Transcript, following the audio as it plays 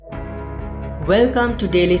Welcome to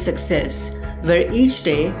Daily Success, where each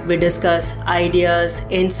day we discuss ideas,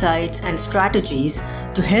 insights, and strategies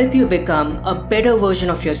to help you become a better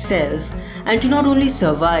version of yourself and to not only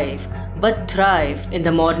survive but thrive in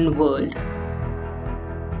the modern world.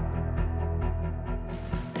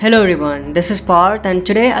 Hello everyone, this is Parth, and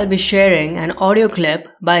today I'll be sharing an audio clip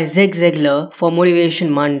by Zig Ziglar for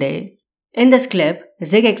Motivation Monday. In this clip,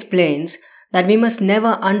 Zig explains that we must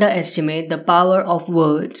never underestimate the power of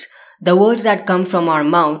words. The words that come from our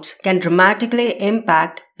mouths can dramatically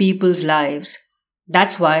impact people's lives.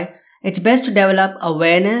 That's why it's best to develop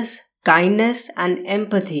awareness, kindness, and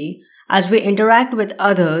empathy as we interact with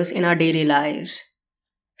others in our daily lives.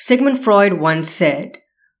 Sigmund Freud once said,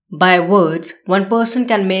 "By words, one person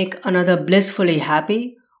can make another blissfully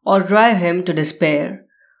happy or drive him to despair.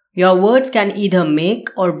 Your words can either make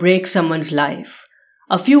or break someone's life.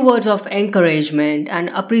 A few words of encouragement and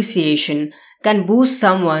appreciation can boost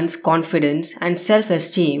someone's confidence and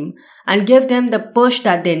self-esteem and give them the push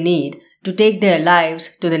that they need to take their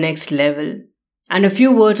lives to the next level. And a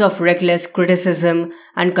few words of reckless criticism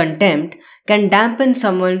and contempt can dampen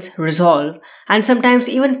someone's resolve and sometimes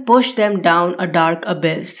even push them down a dark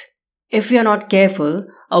abyss. If we are not careful,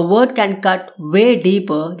 a word can cut way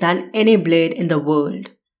deeper than any blade in the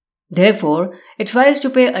world. Therefore, it's wise to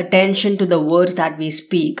pay attention to the words that we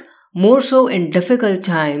speak, more so in difficult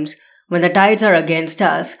times when the tides are against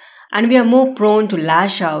us and we are more prone to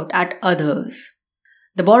lash out at others.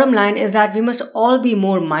 The bottom line is that we must all be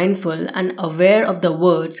more mindful and aware of the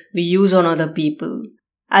words we use on other people.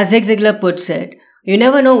 As Zig Ziglar puts it, you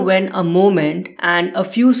never know when a moment and a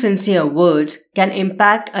few sincere words can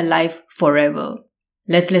impact a life forever.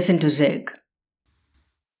 Let's listen to Zig.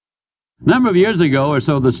 A number of years ago, or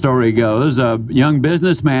so the story goes, a young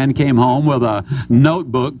businessman came home with a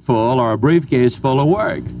notebook full or a briefcase full of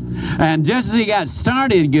work. And just as he got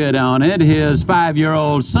started good on it, his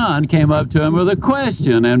 5-year-old son came up to him with a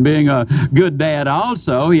question. And being a good dad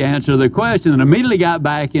also, he answered the question and immediately got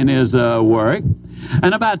back in his work.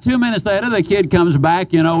 And about 2 minutes later, the kid comes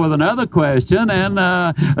back, with another question. And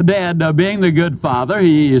Dad, being the good father,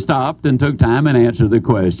 he stopped and took time and answered the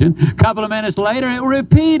question. A couple of minutes later, it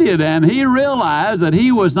repeated, and he realized that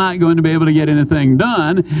he was not going to be able to get anything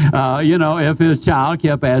done, if his child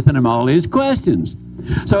kept asking him all these questions.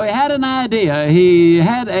 So he had an idea. He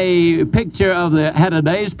had a picture had a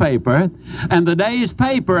day's paper, and the day's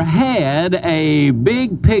paper had a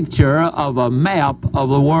big picture of a map of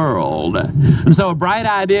the world. And so a bright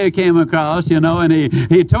idea came across, and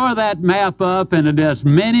he tore that map up into just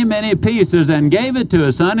many, many pieces and gave it to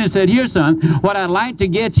his son and said, "Here, son, what I'd like to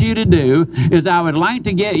get you to do is I would like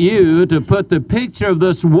to get you to put the picture of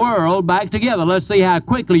this world back together. Let's see how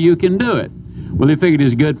quickly you can do it." Well, he figured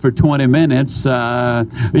he's good for 20 minutes, anyhow,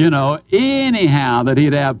 that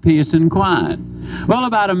he'd have peace and quiet. Well,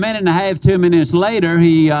 about a minute and a half, 2 minutes later,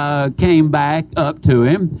 he came back up to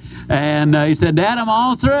him, and he said, "Dad, I'm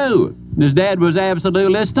all through." And his dad was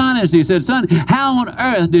absolutely astonished. He said, "Son, how on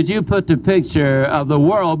earth did you put the picture of the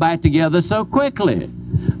world back together so quickly?"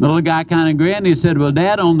 The little guy kind of grinned. He said, "Well,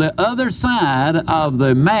 Dad, on the other side of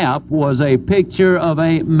the map was a picture of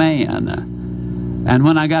a man. And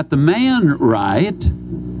when I got the man right,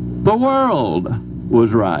 the world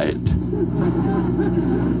was right."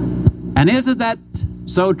 And isn't that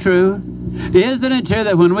so true? Isn't it true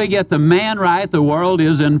that when we get the man right, the world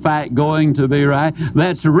is in fact going to be right?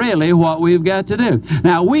 That's really what we've got to do.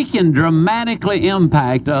 Now, we can dramatically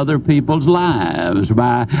impact other people's lives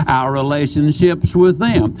by our relationships with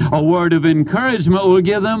them. A word of encouragement will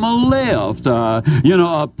give them a lift. A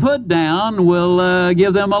put down will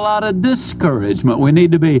give them a lot of discouragement. We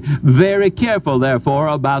need to be very careful, therefore,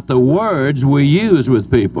 about the words we use with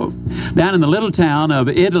people. Down in the little town of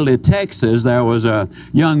Italy, Texas, there was a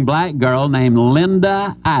young black girl named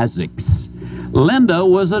Linda Isaacs. Linda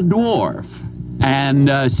was a dwarf,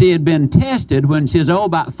 and she had been tested when she was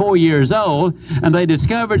about 4 years old, and they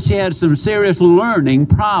discovered she had some serious learning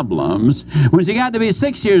problems. When she got to be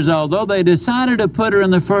 6 years old, though, they decided to put her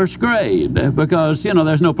in the first grade because,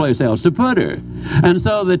 there's no place else to put her. And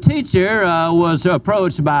so the teacher was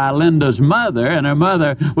approached by Linda's mother, and her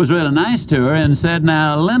mother was really nice to her and said,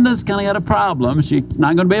 "Now, Linda's kind of got a problem. She's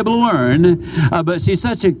not going to be able to learn, but she's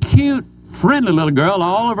such a cute, friendly little girl.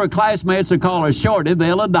 All of her classmates will call her Shorty.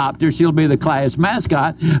 They'll adopt her. She'll be the class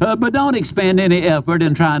mascot. But don't expend any effort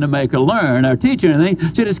in trying to make her learn or teach her anything.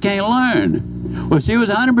 She just can't learn." Well, she was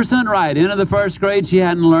 100% right. Into the first grade, she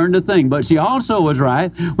hadn't learned a thing. But she also was right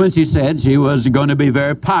when she said she was going to be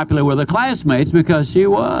very popular with her classmates, because she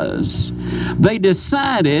was. They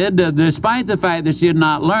decided, despite the fact that she had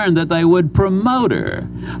not learned, that they would promote her.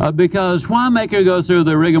 Because why make her go through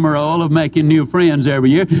the rigmarole of making new friends every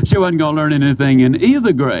year? She wasn't going to learn anything in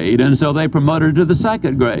either grade, and so they promoted her to the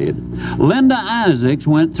second grade. Linda Isaacs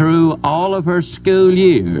went through all of her school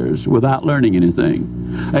years without learning anything.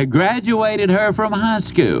 They graduated her from high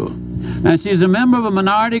school. Now, she's a member of a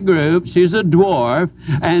minority group, she's a dwarf,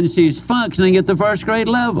 and she's functioning at the first grade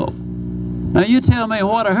level. Now, you tell me,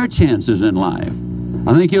 what are her chances in life?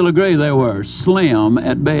 I think you'll agree they were slim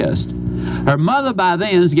at best. Her mother by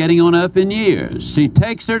then is getting on up in years. She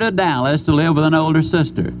takes her to Dallas to live with an older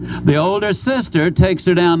sister. The older sister takes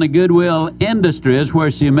her down to Goodwill Industries,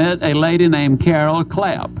 where she met a lady named Carol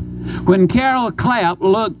Clapp. When Carol Clapp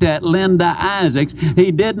looked at Linda Isaacs,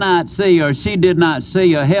 he did not see, or she did not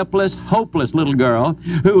see, a helpless, hopeless little girl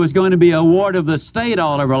who was going to be a ward of the state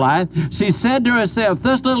all of her life. She said to herself,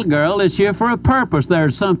 this little girl is here for a purpose.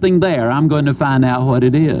 There's something there. I'm going to find out what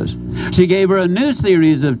it is. She gave her a new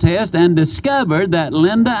series of tests and discovered that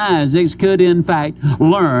Linda Isaacs could, in fact,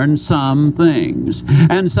 learn some things.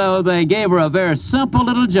 And so they gave her a very simple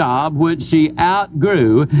little job, which she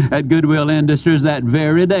outgrew at Goodwill Industries that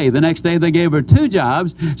very day. The next day they gave her 2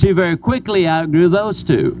 jobs. She very quickly outgrew those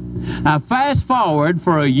 2. Now, fast forward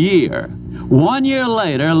for a year. 1 year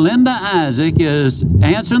later, Linda Isaac is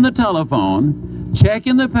answering the telephone,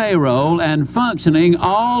 checking the payroll, and functioning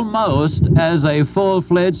almost as a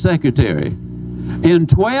full-fledged secretary. In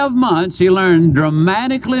 12 months, she learned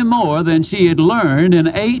dramatically more than she had learned in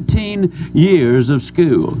 18 years of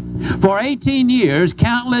school. For 18 years,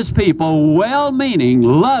 countless people, well-meaning,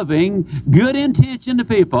 loving, good-intentioned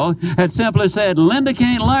people, had simply said, Linda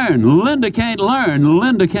can't learn, Linda can't learn,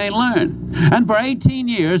 Linda can't learn. And for 18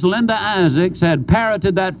 years, Linda Isaacs had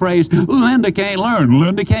parroted that phrase, Linda can't learn,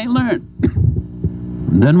 Linda can't learn.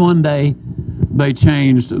 And then one day, they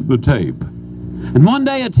changed the tape. And one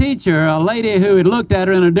day a teacher, a lady who had looked at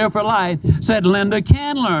her in a different light, said, Linda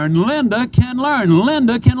can learn, Linda can learn,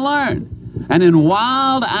 Linda can learn. And in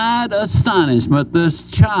wild-eyed astonishment,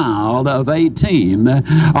 this child of 18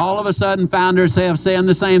 all of a sudden found herself saying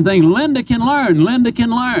the same thing, Linda can learn, Linda can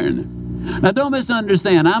learn. Now, don't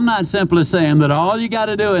misunderstand. I'm not simply saying that all you got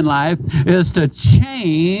to do in life is to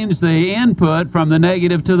change the input from the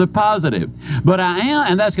negative to the positive. But I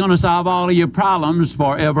am, and that's going to solve all of your problems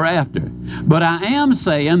forever after. But I am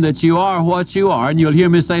saying that you are what you are, and you'll hear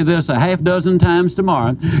me say this a half dozen times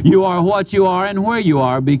tomorrow. You are what you are and where you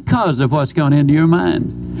are because of what's going into your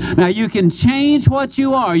mind. Now, you can change what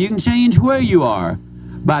you are. You can change where you are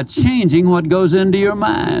by changing what goes into your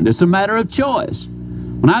mind. It's a matter of choice.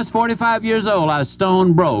 When I was 45 years old, I was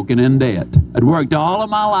stone broke and in debt. I'd worked all of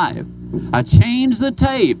my life. I changed the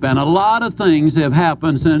tape, and a lot of things have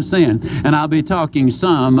happened since then, and I'll be talking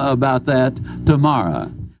some about that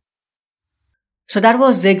tomorrow. So that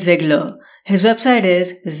was Zig Ziglar. His website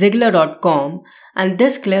is Ziglar.com, and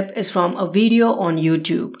this clip is from a video on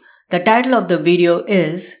YouTube. The title of the video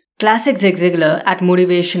is Classic Zig Ziglar at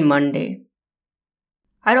Motivation Monday.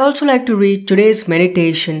 I'd also like to read today's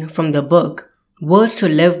meditation from the book Words to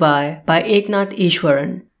Live by Eknath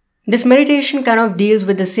Easwaran. This meditation kind of deals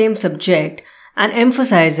with the same subject and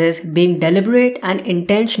emphasizes being deliberate and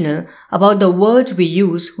intentional about the words we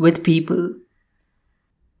use with people.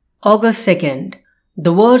 August 2nd.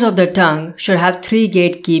 The words of the tongue should have 3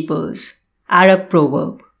 gatekeepers. Arab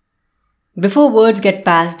proverb. Before words get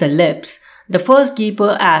past the lips, the first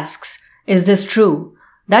keeper asks, "Is this true?"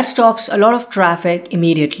 That stops a lot of traffic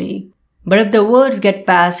immediately. But if the words get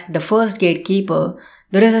past the first gatekeeper,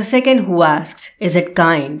 there is a second who asks, "Is it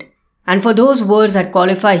kind?" And for those words that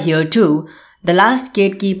qualify here too, the last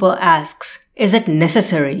gatekeeper asks, "Is it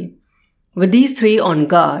necessary?" With these 3 on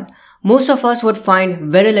guard, most of us would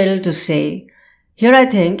find very little to say. Here I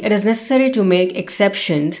think it is necessary to make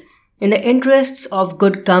exceptions in the interests of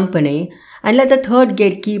good company and let the third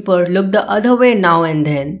gatekeeper look the other way now and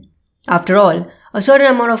then. After all, a certain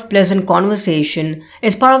amount of pleasant conversation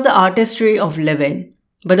is part of the artistry of living,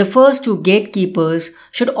 but the first 2 gatekeepers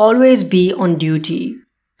should always be on duty.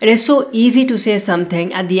 It is so easy to say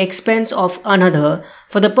something at the expense of another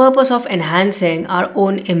for the purpose of enhancing our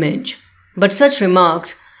own image, but such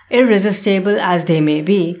remarks, irresistible as they may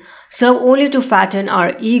be, serve only to fatten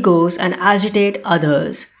our egos and agitate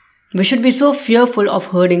others. We should be so fearful of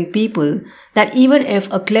hurting people that even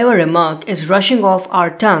if a clever remark is rushing off our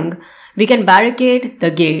tongue, we can barricade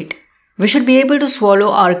the gate. We should be able to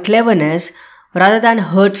swallow our cleverness rather than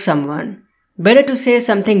hurt someone. Better to say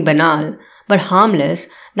something banal, but harmless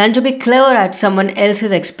than to be clever at someone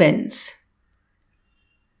else's expense.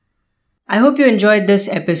 I hope you enjoyed this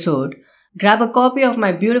episode. Grab a copy of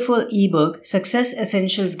my beautiful ebook, Success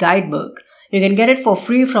Essentials Guidebook. You can get it for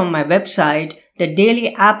free from my website,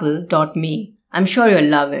 thedailyapple.me. I'm sure you'll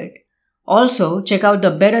love it. Also, check out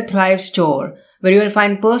the Better Thrive store, where you will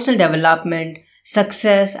find personal development,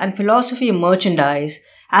 success, and philosophy merchandise,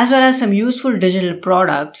 as well as some useful digital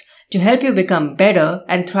products to help you become better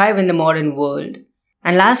and thrive in the modern world.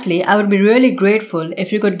 And lastly, I would be really grateful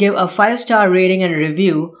if you could give a 5-star rating and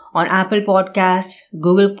review on Apple Podcasts,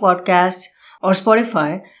 Google Podcasts, or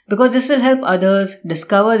Spotify, because this will help others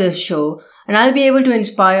discover this show and I'll be able to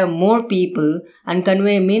inspire more people and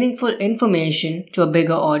convey meaningful information to a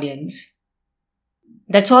bigger audience.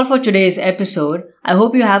 That's all for today's episode. I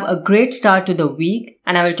hope you have a great start to the week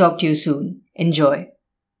and I will talk to you soon. Enjoy.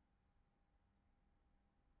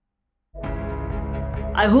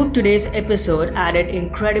 I hope today's episode added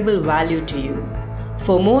incredible value to you.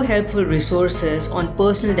 For more helpful resources on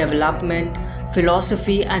personal development,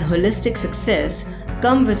 philosophy, and holistic success,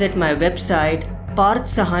 come visit my website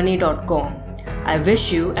parthsahani.com. I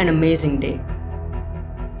wish you an amazing day.